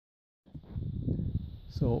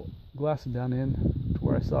So glassing down in to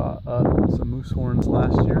where I saw some moose horns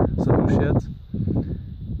last year, some moose sheds.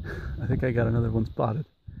 I think I got another one spotted.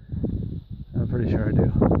 I'm pretty sure I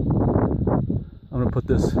do. I'm going to put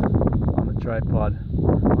this on the tripod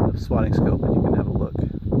on the spotting scope and you can have a look. I'm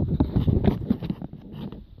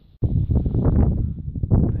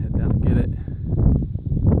going to head down and get it.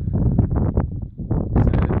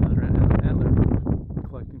 Excited, another antler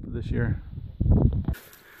collecting for this year.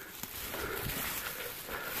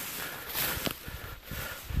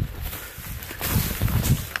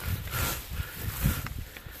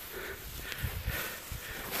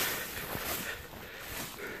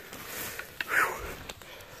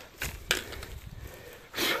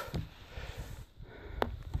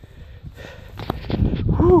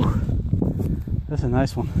 Whew. That's a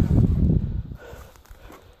nice one.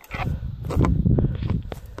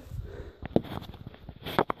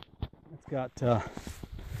 It's got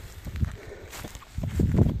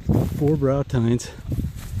 4 brow tines.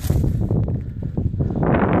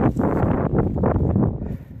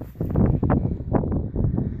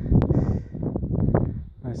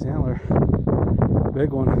 Nice antler.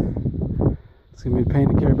 Big one. It's going to be a pain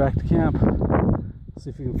to carry back to camp. See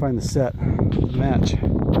if we can find the set, the match.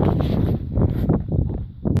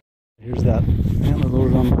 Here's that antler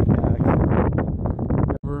loaded on my back.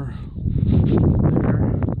 Over there,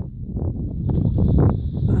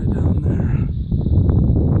 right down there.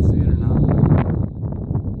 You can see it or not.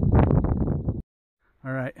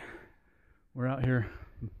 All right, we're out here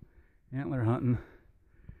antler hunting.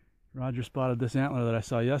 Roger spotted this antler that I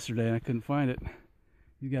saw yesterday and I couldn't find it.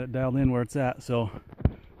 He's got it dialed in where it's at, so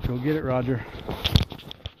go get it, Roger.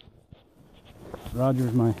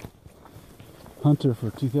 Roger's my hunter for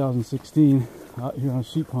 2016, out here on a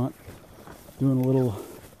sheep hunt, doing a little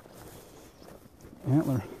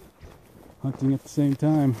antler hunting at the same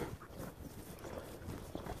time.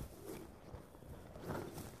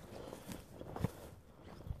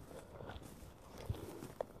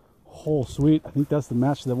 Oh, sweet. I think that's the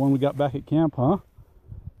match to the one we got back at camp, huh?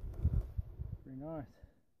 Pretty nice.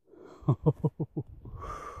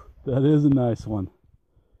 That is a nice one.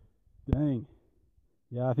 Dang.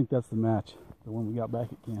 Yeah, I think that's the match. The one we got back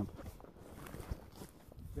at camp.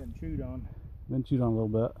 Been chewed on. Been chewed on a little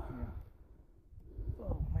bit. Yeah.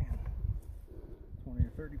 Oh man. 20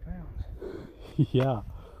 or 30 pounds. Yeah.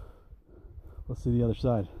 Let's see the other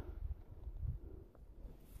side.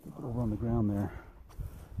 Over on the ground there.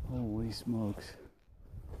 Holy smokes.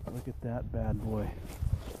 Look at that bad boy.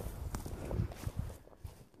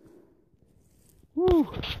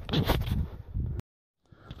 Woo!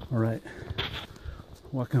 Alright.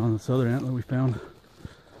 Walking on this other antler we found.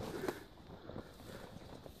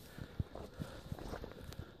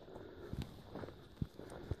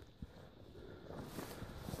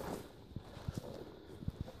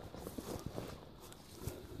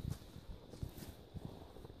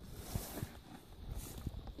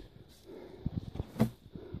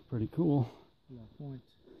 Pretty cool. Yeah,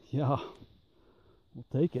 points. Yeah, we'll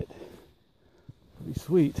take it. Pretty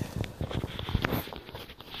sweet.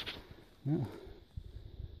 Yeah.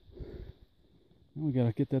 Now we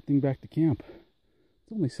gotta get that thing back to camp.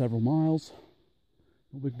 It's only several miles.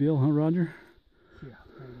 No big deal, huh, Roger? Yeah,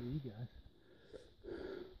 maybe you guys.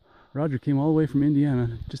 Roger came all the way from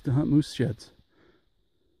Indiana just to hunt moose sheds.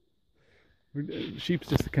 Sheep's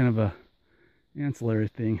just a kind of a ancillary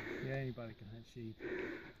thing. Yeah, anybody can hunt sheep.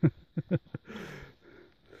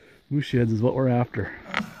 Moose sheds is what we're after.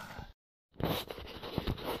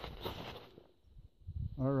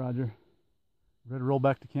 All right, Roger. Ready to roll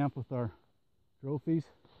back to camp with our trophies?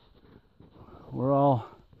 We're all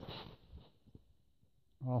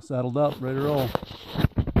saddled up, ready to roll.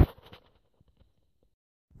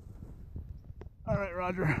 All right,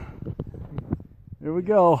 Roger. Here we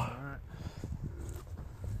go. All right.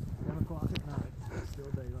 10 o'clock at night. Still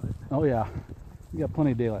daylight. Oh yeah, we got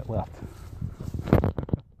plenty of daylight left.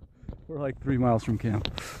 We're like 3 miles from camp.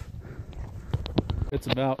 It's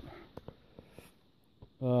about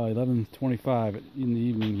 11:25 in the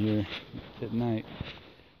evening here at night.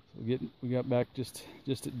 So we got back just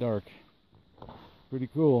at dark. Pretty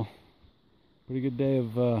cool. Pretty good day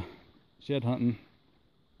of shed hunting.